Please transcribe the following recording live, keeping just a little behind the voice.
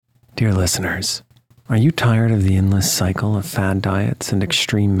Dear listeners, are you tired of the endless cycle of fad diets and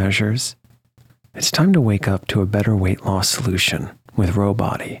extreme measures? It's time to wake up to a better weight loss solution with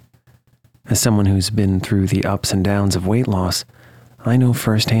Rowbody. As someone who's been through the ups and downs of weight loss, I know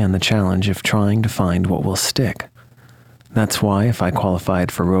firsthand the challenge of trying to find what will stick. That's why if I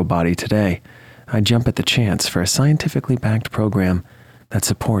qualified for Rowbody today, I'd jump at the chance for a scientifically backed program that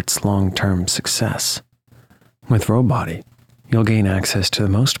supports long-term success. With Rowbody, you'll gain access to the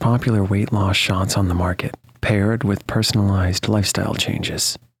most popular weight loss shots on the market, paired with personalized lifestyle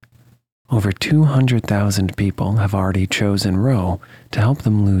changes. Over 200,000 people have already chosen Row to help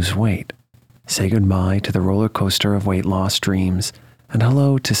them lose weight. Say goodbye to the roller coaster of weight loss dreams and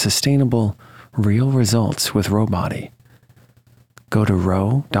hello to sustainable, real results with Rowbody. Go to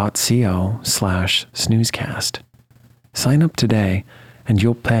row.co/snoozecast. Sign up today and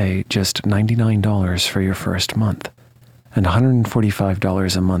you'll pay just $99 for your first month and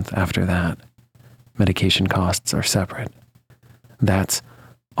 $145 a month after that. Medication costs are separate. That's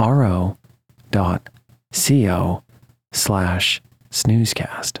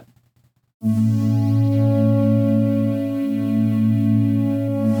ro.co/snoozecast.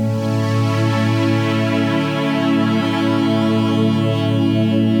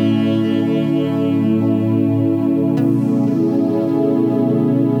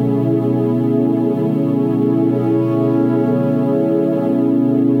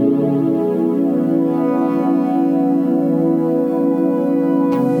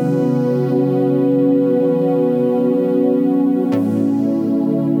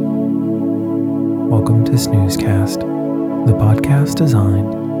 Welcome to Snoozecast, the podcast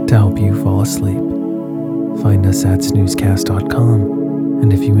designed to help you fall asleep. Find us at snoozecast.com,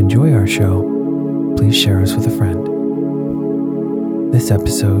 and if you enjoy our show, please share us with a friend. This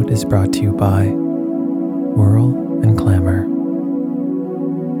episode is brought to you by Whirl and Clamor.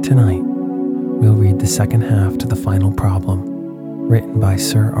 Tonight, we'll read the second half to The Final Problem, written by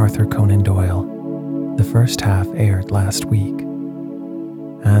Sir Arthur Conan Doyle. The first half aired last week.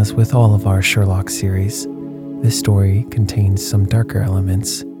 As with all of our Sherlock series, this story contains some darker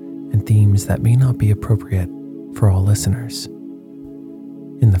elements and themes that may not be appropriate for all listeners.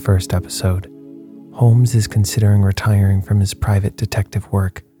 In the first episode, Holmes is considering retiring from his private detective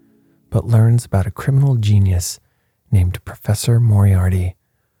work, but learns about a criminal genius named Professor Moriarty,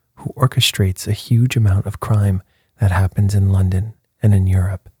 who orchestrates a huge amount of crime that happens in London and in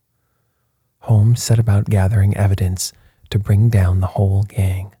Europe. Holmes set about gathering evidence to bring down the whole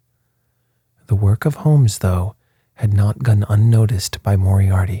gang. The work of Holmes, though, had not gone unnoticed by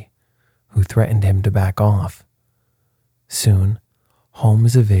Moriarty, who threatened him to back off. Soon,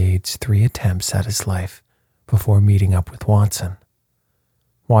 Holmes evades 3 attempts at his life before meeting up with Watson.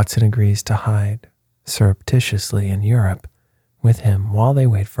 Watson agrees to hide surreptitiously in Europe with him while they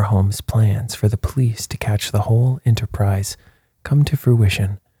wait for Holmes' plans for the police to catch the whole enterprise come to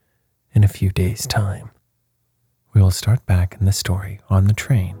fruition in a few days' time. We will start back in the story on the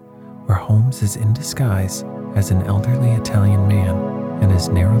train, where Holmes is in disguise as an elderly Italian man and has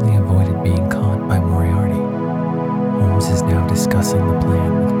narrowly avoided being caught by Moriarty. Holmes is now discussing the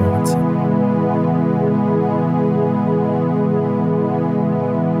plan with Watson.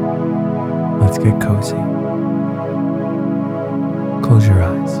 Let's get cozy. Close your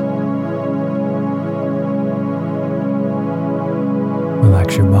eyes.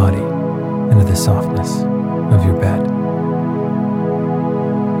 Relax your body into the softness of your bed.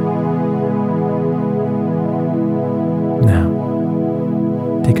 Now,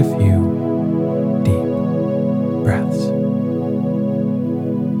 take a few deep breaths.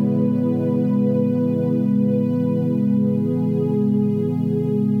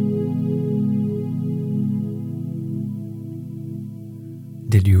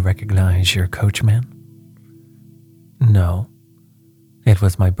 Did you recognize your coachman? No, it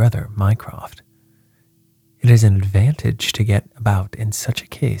was my brother, Mycroft. It is an advantage to get about in such a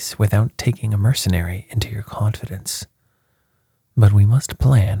case without taking a mercenary into your confidence. But we must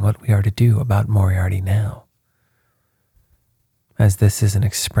plan what we are to do about Moriarty now. As this is an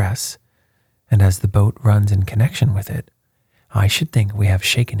express, and as the boat runs in connection with it, I should think we have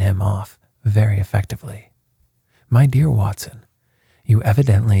shaken him off very effectively. My dear Watson, you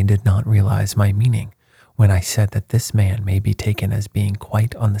evidently did not realize my meaning when I said that this man may be taken as being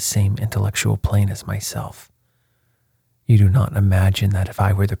quite on the same intellectual plane as myself. You do not imagine that if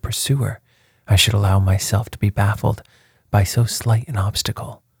I were the pursuer, I should allow myself to be baffled by so slight an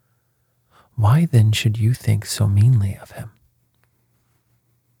obstacle. Why then should you think so meanly of him?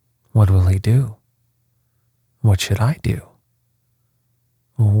 What will he do? What should I do?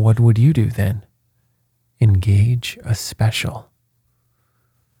 What would you do then? Engage a special.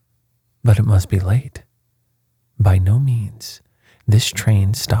 But it must be late. By no means. This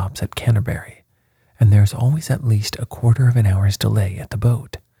train stops at Canterbury, and there's always at least a quarter of an hour's delay at the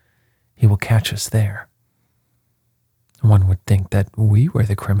boat. He will catch us there. One would think that we were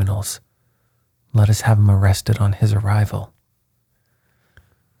the criminals. Let us have him arrested on his arrival.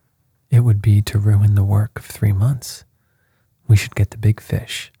 It would be to ruin the work of 3 months. We should get the big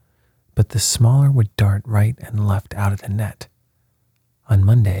fish, but the smaller would dart right and left out of the net. On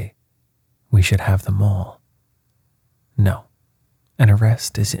Monday, we should have them all. No, an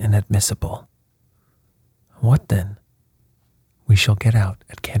arrest is inadmissible. What then? We shall get out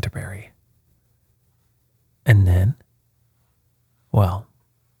at Canterbury. And then? Well,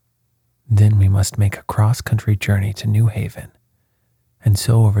 then we must make a cross-country journey to New Haven, and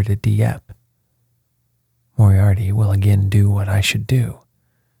so over to Dieppe. Moriarty will again do what I should do.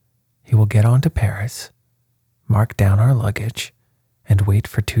 He will get on to Paris, mark down our luggage, and wait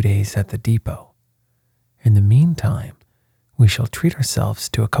for 2 days at the depot. In the meantime, we shall treat ourselves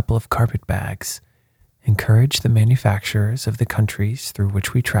to a couple of carpet bags, encourage the manufacturers of the countries through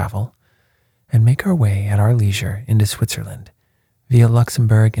which we travel, and make our way at our leisure into Switzerland via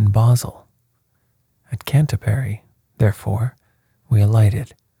Luxembourg and Basel. At Canterbury, therefore, we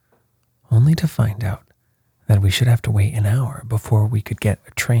alighted, only to find out that we should have to wait an hour before we could get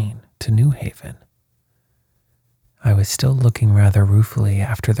a train to New Haven. I was still looking rather ruefully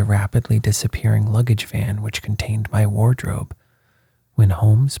after the rapidly disappearing luggage van which contained my wardrobe, when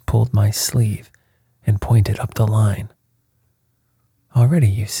Holmes pulled my sleeve and pointed up the line. "Already,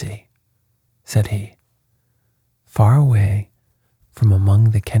 you see," said he. Far away, from among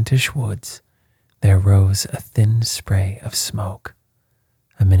the Kentish woods, there rose a thin spray of smoke.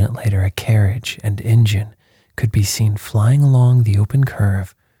 A minute later, a carriage and engine could be seen flying along the open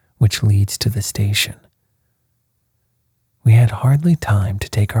curve which leads to the station. We had hardly time to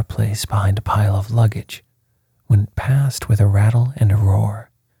take our place behind a pile of luggage when it passed with a rattle and a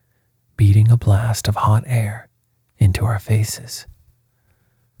roar, beating a blast of hot air into our faces.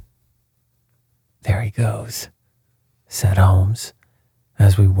 "There he goes," said Holmes,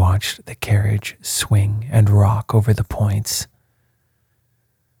 as we watched the carriage swing and rock over the points.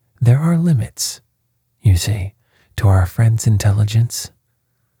 There are limits, you see, to our friend's intelligence.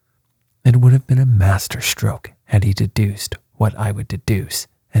 It would have been a masterstroke had he deduced what I would deduce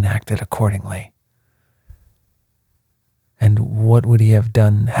and acted accordingly. And what would he have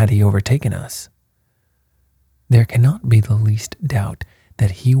done had he overtaken us? There cannot be the least doubt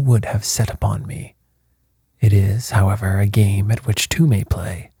that he would have set upon me. It is, however, a game at which two may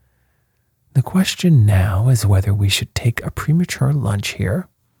play. The question now is whether we should take a premature lunch here,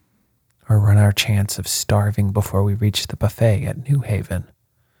 or run our chance of starving before we reach the buffet at New Haven.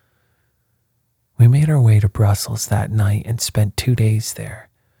 We made our way to Brussels that night and spent 2 days there,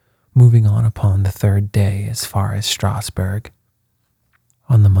 moving on upon the third day as far as Strasbourg.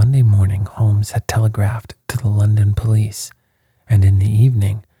 On the Monday morning, Holmes had telegraphed to the London police, and in the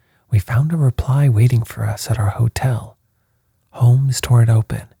evening we found a reply waiting for us at our hotel. Holmes tore it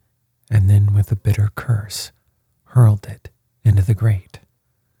open, and then with a bitter curse, hurled it into the grate.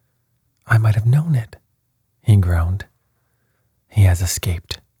 "I might have known it," he groaned. "He has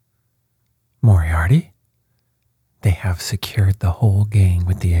escaped." "Moriarty?" "They have secured the whole gang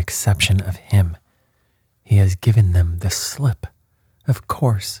with the exception of him. He has given them the slip. Of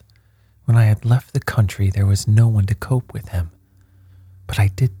course, when I had left the country there was no one to cope with him. But I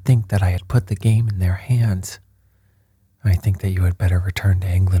did think that I had put the game in their hands. I think that you had better return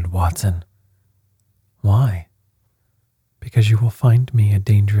to England, Watson." "Why?" "Because you will find me a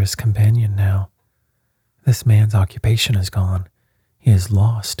dangerous companion now. This man's occupation is gone. He is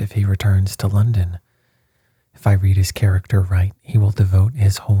lost if he returns to London. If I read his character right, he will devote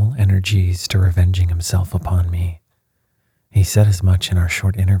his whole energies to revenging himself upon me. He said as much in our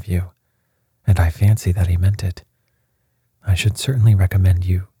short interview, and I fancy that he meant it. I should certainly recommend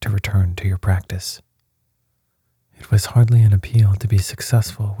you to return to your practice." It was hardly an appeal to be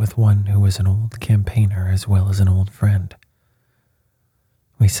successful with one who was an old campaigner as well as an old friend.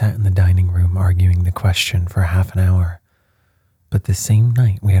 We sat in the dining room arguing the question for half an hour, but the same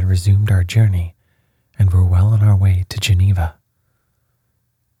night we had resumed our journey and were well on our way to Geneva.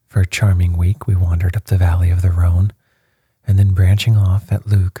 For a charming week we wandered up the valley of the Rhone, and then branching off at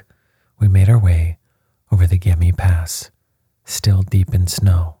Luc, we made our way over the Gemmi Pass, still deep in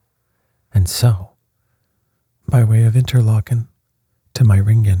snow, and so, by way of Interlaken, to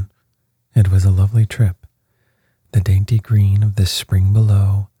Meiringen. It was a lovely trip, the dainty green of the spring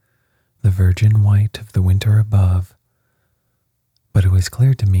below, the virgin white of the winter above. But it was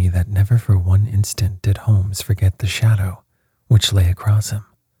clear to me that never for one instant did Holmes forget the shadow which lay across him.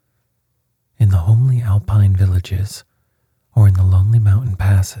 in the homely alpine villages or in the lonely mountain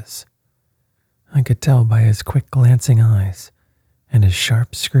passes. I could tell by his quick glancing eyes and his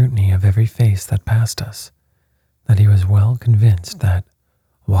sharp scrutiny of every face that passed us that he was well convinced that,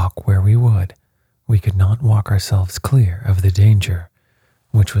 walk where we would, we could not walk ourselves clear of the danger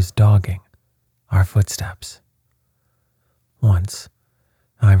which was dogging our footsteps. Once,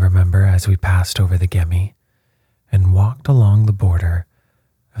 I remember as we passed over the Gemmi and walked along the border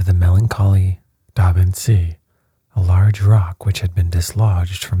of the melancholy Daben Sea, a large rock which had been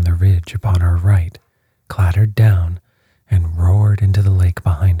dislodged from the ridge upon our right clattered down and roared into the lake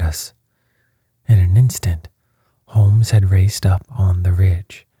behind us. In an instant, Holmes had raced up on the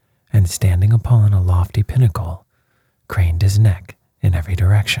ridge and, standing upon a lofty pinnacle, craned his neck in every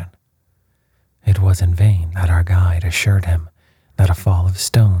direction. It was in vain that our guide assured him that a fall of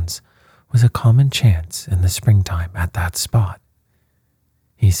stones was a common chance in the springtime at that spot.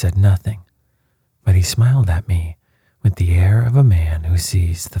 He said nothing, but he smiled at me with the air of a man who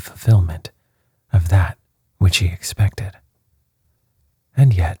sees the fulfillment of that which he expected.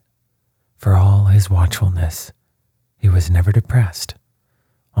 And yet, for all his watchfulness, he was never depressed.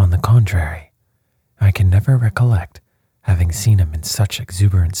 On the contrary, I can never recollect having seen him in such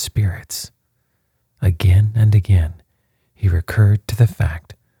exuberant spirits. Again and again, he recurred to the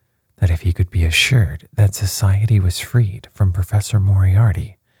fact that if he could be assured that society was freed from Professor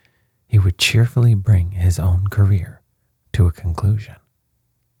Moriarty, he would cheerfully bring his own career to a conclusion.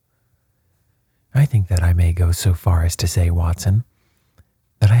 I think that I may go so far as to say, Watson,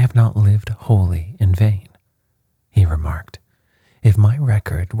 that I have not lived wholly in vain, he remarked. If my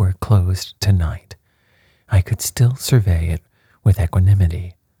record were closed tonight, I could still survey it with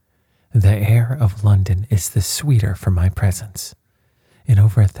equanimity. The air of London is the sweeter for my presence. In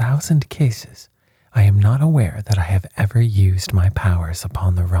over 1,000 cases, I am not aware that I have ever used my powers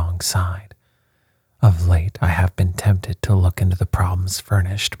upon the wrong side. Of late, I have been tempted to look into the problems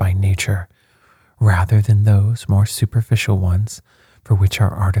furnished by nature, rather than those more superficial ones for which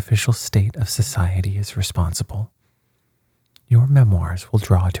our artificial state of society is responsible. Your memoirs will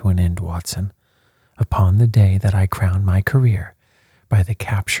draw to an end, Watson, upon the day that I crown my career by the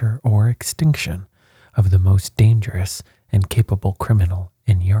capture or extinction of the most dangerous and capable criminal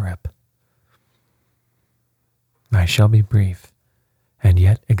in Europe. I shall be brief, and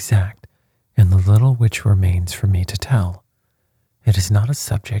yet exact in the little which remains for me to tell. It is not a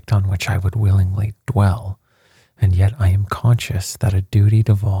subject on which I would willingly dwell, and yet I am conscious that a duty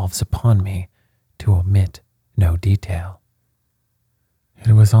devolves upon me to omit no detail.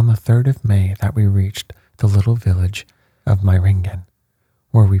 It was on the 3rd of May that we reached the little village of Meiringen,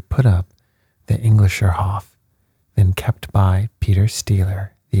 where we put up the Englischerhof, then kept by Peter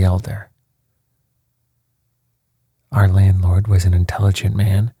Steeler the elder. Our landlord was an intelligent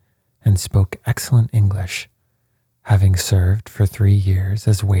man and spoke excellent English, having served for 3 years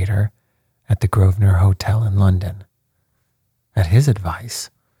as waiter at the Grosvenor Hotel in London. At his advice,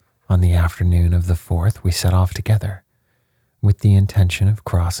 on the afternoon of the 4th we set off together, with the intention of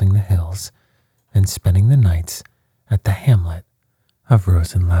crossing the hills and spending the nights at the hamlet of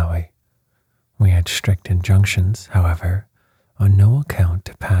Rosenlaui. We had strict injunctions, however, on no account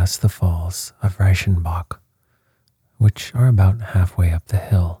to pass the falls of Reichenbach, which are about halfway up the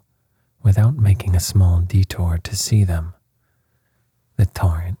hill, without making a small detour to see them. The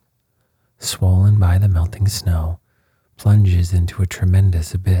torrent, swollen by the melting snow, plunges into a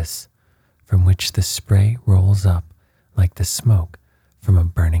tremendous abyss from which the spray rolls up like the smoke from a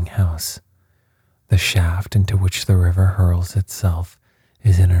burning house. The shaft into which the river hurls itself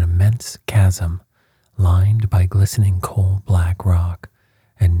is in an immense chasm lined by glistening coal-black rock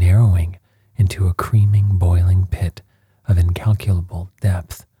and narrowing into a creaming, boiling pit of incalculable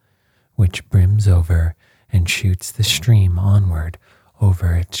depth, which brims over and shoots the stream onward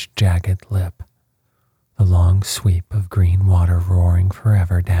over its jagged lip. The long sweep of green water roaring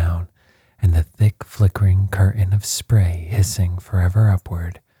forever down, and the thick flickering curtain of spray hissing forever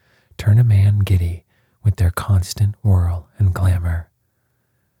upward, turn a man giddy with their constant whirl and clamor.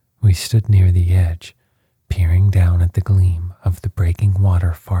 We stood near the edge, peering down at the gleam of the breaking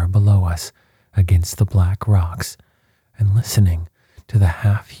water far below us against the black rocks, and listening to the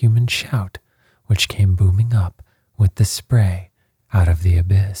half-human shout which came booming up with the spray out of the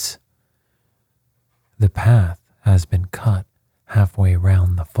abyss. The path has been cut halfway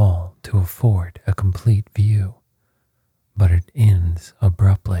round the fall to afford a complete view, but it ends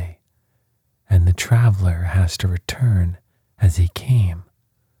abruptly, and the traveler has to return as he came.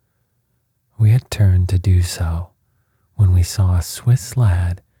 We had turned to do so when we saw a Swiss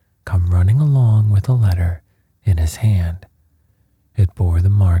lad come running along with a letter in his hand. It bore the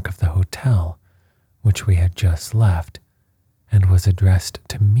mark of the hotel hotel which we had just left, and was addressed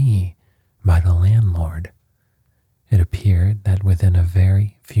to me by the landlord. It appeared that within a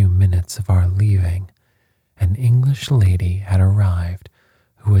very few minutes of our leaving, an English lady had arrived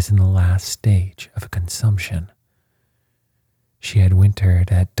who was in the last stage of consumption. She had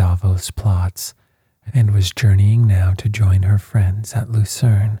wintered at Davos Platz and was journeying now to join her friends at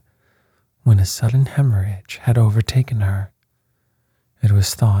Lucerne when a sudden hemorrhage had overtaken her. It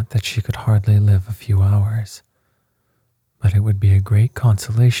was thought that she could hardly live a few hours, but it would be a great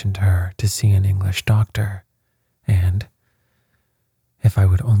consolation to her to see an English doctor, and, if I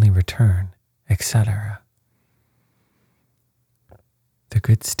would only return, etc. The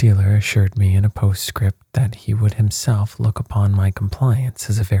good Steeler assured me in a postscript that he would himself look upon my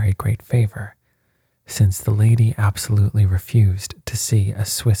compliance as a very great favor, since the lady absolutely refused to see a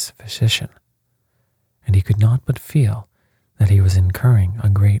Swiss physician, and he could not but feel that he was incurring a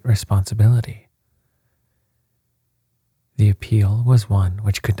great responsibility. The appeal was one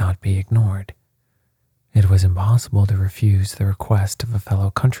which could not be ignored. It was impossible to refuse the request of a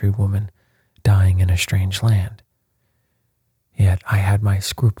fellow countrywoman dying in a strange land. Yet I had my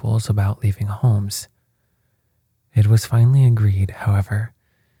scruples about leaving Holmes. It was finally agreed, however,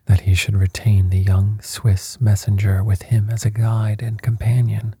 that he should retain the young Swiss messenger with him as a guide and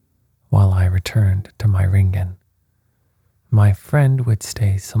companion while I returned to Meiringen. My friend would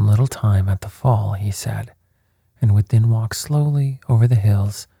stay some little time at the fall, he said, and would then walk slowly over the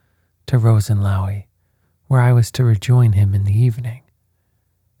hills to Rosenlaui, where I was to rejoin him in the evening.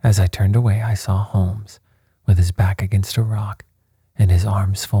 As I turned away, I saw Holmes, with his back against a rock and his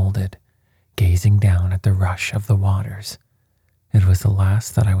arms folded, gazing down at the rush of the waters. It was the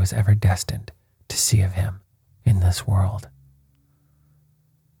last that I was ever destined to see of him in this world.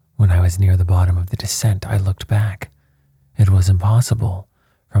 When I was near the bottom of the descent, I looked back. It was impossible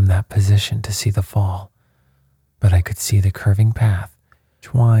from that position to see the fall, but I could see the curving path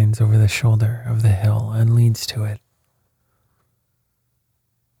which winds over the shoulder of the hill and leads to it.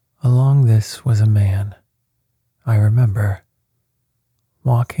 Along this was a man, I remember,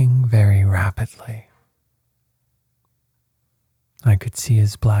 walking very rapidly. I could see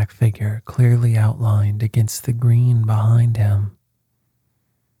his black figure clearly outlined against the green behind him.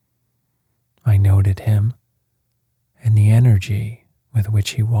 I noted him and the energy with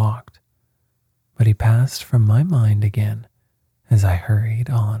which he walked, but he passed from my mind again as I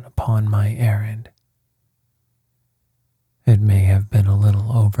hurried on upon my errand. It may have been a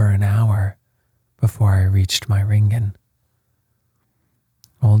little over an hour before I reached Meiringen.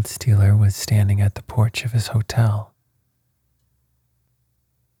 Old Steeler was standing at the porch of his hotel.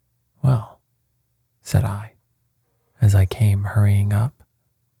 "Well," said I, as I came hurrying up,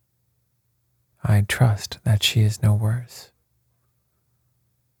 "I trust that she is no worse."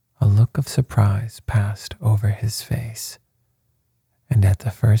 A look of surprise passed over his face, and at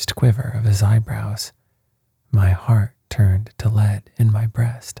the first quiver of his eyebrows, my heart turned to lead in my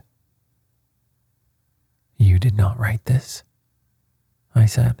breast. "You did not write this?" I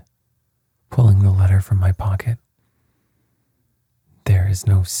said, pulling the letter from my pocket. "There is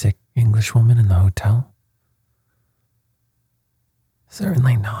no sick Englishwoman in the hotel?"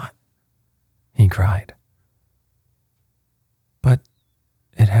 "Certainly not," he cried. "But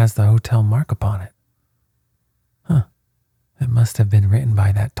it has the hotel mark upon it." "Huh, it must have been written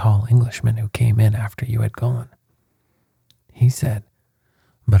by that tall Englishman who came in after you had gone," he said,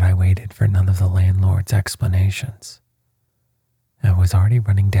 but I waited for none of the landlord's explanations. I was already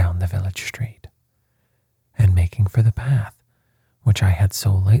running down the village street and making for the path which I had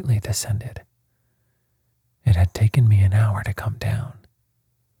so lately descended. It had taken me an hour to come down.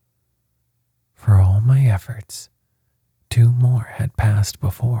 For all my efforts, 2 more had passed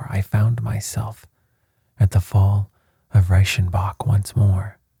before I found myself at the fall of Reichenbach once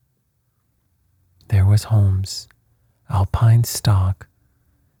more. There was Holmes, Alpine stock,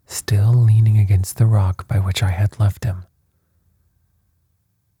 still leaning against the rock by which I had left him.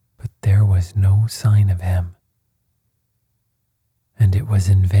 But there was no sign of him, and it was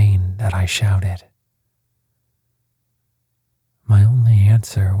in vain that I shouted. My only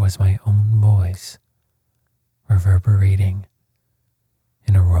answer was my own voice, reverberating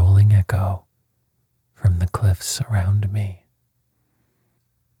in a rolling echo from the cliffs around me.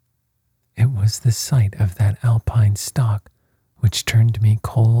 It was the sight of that Alpine stock which turned me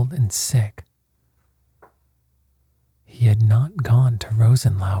cold and sick. He had not gone to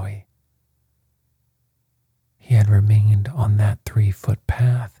Rosenlaui. He had remained on that 3-foot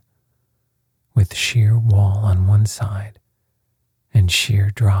path, with sheer wall on one side and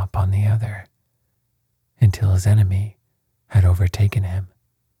sheer drop on the other, until his enemy had overtaken him.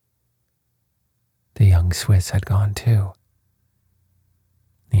 young Swiss had gone too.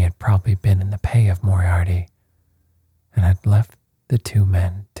 He had probably been in the pay of Moriarty and had left the two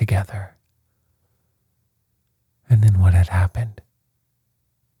men together. And then what had happened?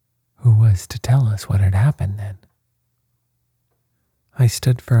 Who was to tell us what had happened then? I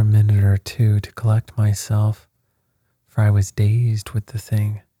stood for a minute or two to collect myself, for I was dazed with the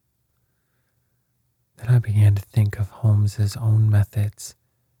thing. Then I began to think of Holmes's own methods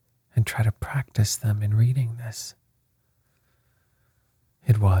and try to practice them in reading this.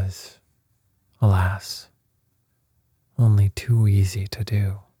 It was, alas, only too easy to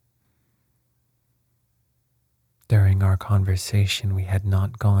do. During our conversation, we had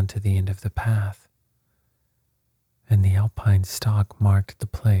not gone to the end of the path, and the alpine stalk marked the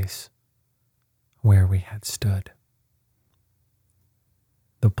place where we had stood.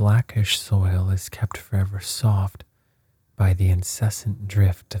 The blackish soil is kept forever soft by the incessant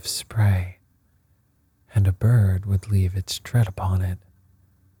drift of spray, and a bird would leave its tread upon it.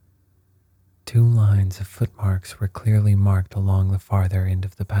 2 lines of footmarks were clearly marked along the farther end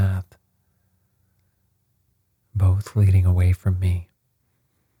of the path, both leading away from me.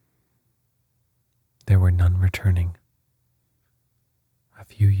 There were none returning. A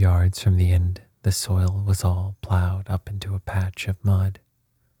few yards from the end, the soil was all plowed up into a patch of mud,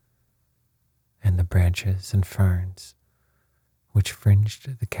 and the branches and ferns which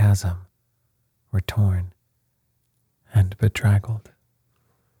fringed the chasm were torn and bedraggled.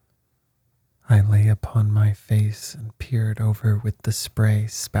 I lay upon my face and peered over with the spray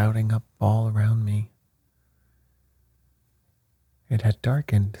spouting up all around me. It had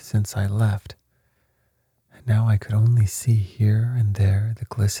darkened since I left, and now I could only see here and there the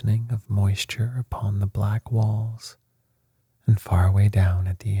glistening of moisture upon the black walls, and far away down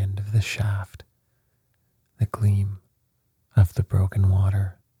at the end of the shaft, the gleam of the broken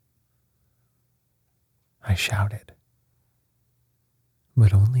water. I shouted,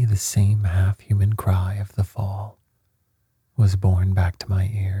 but only the same half-human cry of the fall was borne back to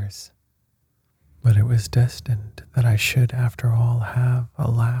my ears. But it was destined that I should, after all, have a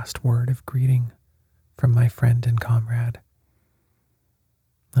last word of greeting from my friend and comrade.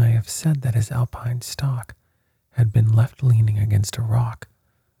 I have said that his alpine stalk had been left leaning against a rock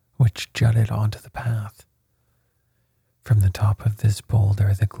which jutted onto the path. From the top of this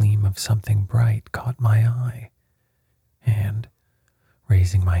boulder, the gleam of something bright caught my eye, and,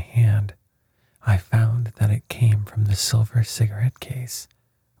 raising my hand, I found that it came from the silver cigarette case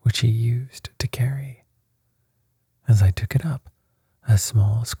which he used to carry. As I took it up, a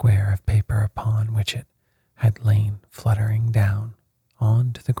small square of paper upon which it had lain fluttering down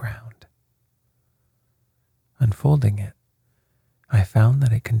onto the ground. Unfolding it, I found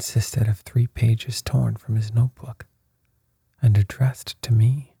that it consisted of 3 pages torn from his notebook and addressed to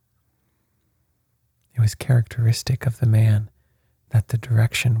me. It was characteristic of the man that the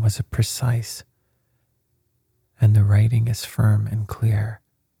direction was precise and the writing as firm and clear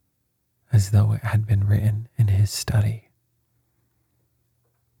as though it had been written in his study.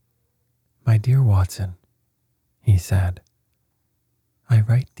 "My dear Watson," he said, "I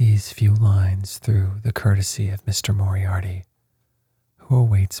write these few lines through the courtesy of Mr. Moriarty, who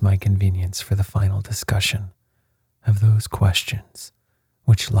awaits my convenience for the final discussion of those questions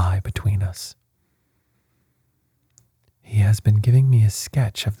which lie between us. He has been giving me a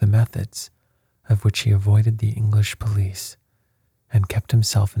sketch of the methods of which he avoided the English police and kept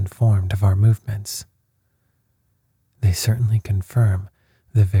himself informed of our movements. They certainly confirm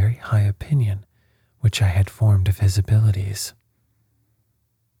the very high opinion which I had formed of his abilities.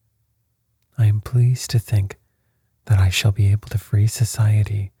 I am pleased to think that I shall be able to free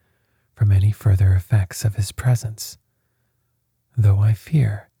society from any further effects of his presence, though I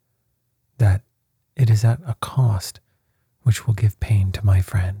fear that it is at a cost which will give pain to my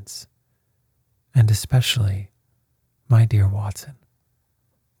friends, and especially, my dear Watson,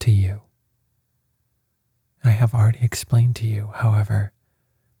 to you. I have already explained to you, however,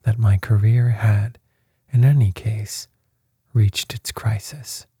 that my career had, in any case, reached its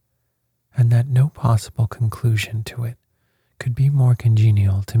crisis, and that no possible conclusion to it could be more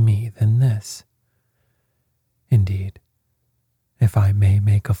congenial to me than this. Indeed, if I may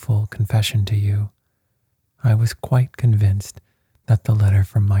make a full confession to you, I was quite convinced that the letter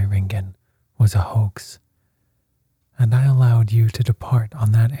from Meiringen was a hoax, and I allowed you to depart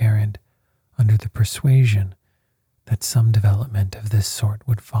on that errand under the persuasion that some development of this sort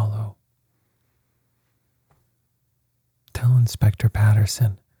would follow. Tell Inspector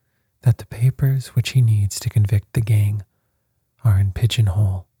Patterson that the papers which he needs to convict the gang are in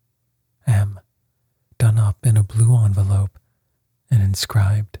Pigeonhole, M, done up in a blue envelope and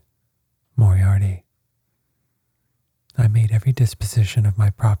inscribed Moriarty. I made every disposition of my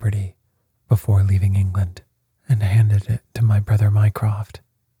property before leaving England and handed it to my brother Mycroft.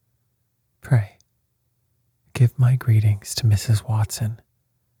 Pray, give my greetings to Mrs. Watson,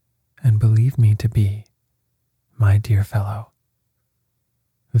 and believe me to be, my dear fellow,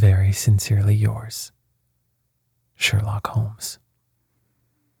 very sincerely yours, Sherlock Holmes.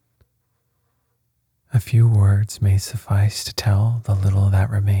 A few words may suffice to tell the little that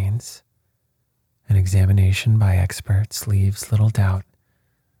remains. An examination by experts leaves little doubt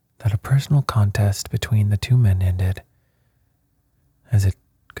that a personal contest between the two men ended, as it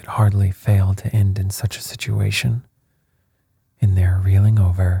could hardly fail to end in such a situation, in their reeling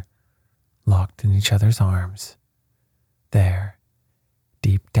over, locked in each other's arms. There,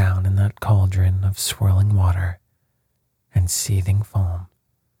 deep down in that cauldron of swirling water and seething foam,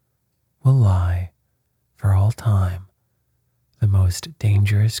 will lie, for all time, the most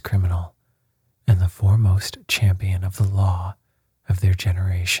dangerous criminal and the foremost champion of the law of their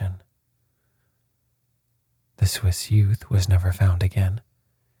generation. The Swiss youth was never found again,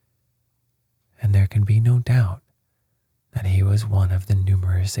 and there can be no doubt that he was one of the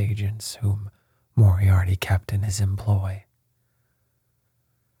numerous agents whom Moriarty kept in his employ.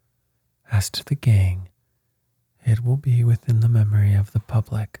 As to the gang, it will be within the memory of the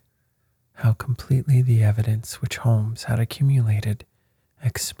public how completely the evidence which Holmes had accumulated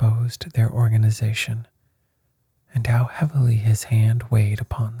exposed their organization, and how heavily his hand weighed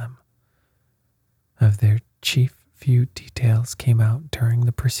upon them. Of their chief few details came out during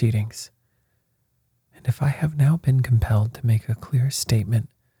the proceedings, and if I have now been compelled to make a clear statement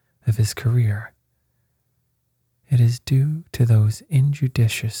of his career, it is due to those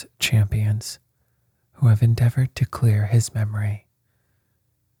injudicious champions who have endeavored to clear his memory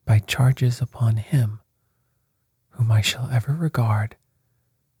by charges upon him whom I shall ever regard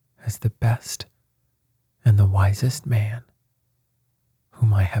as the best and the wisest man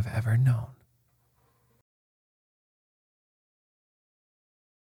whom I have ever known.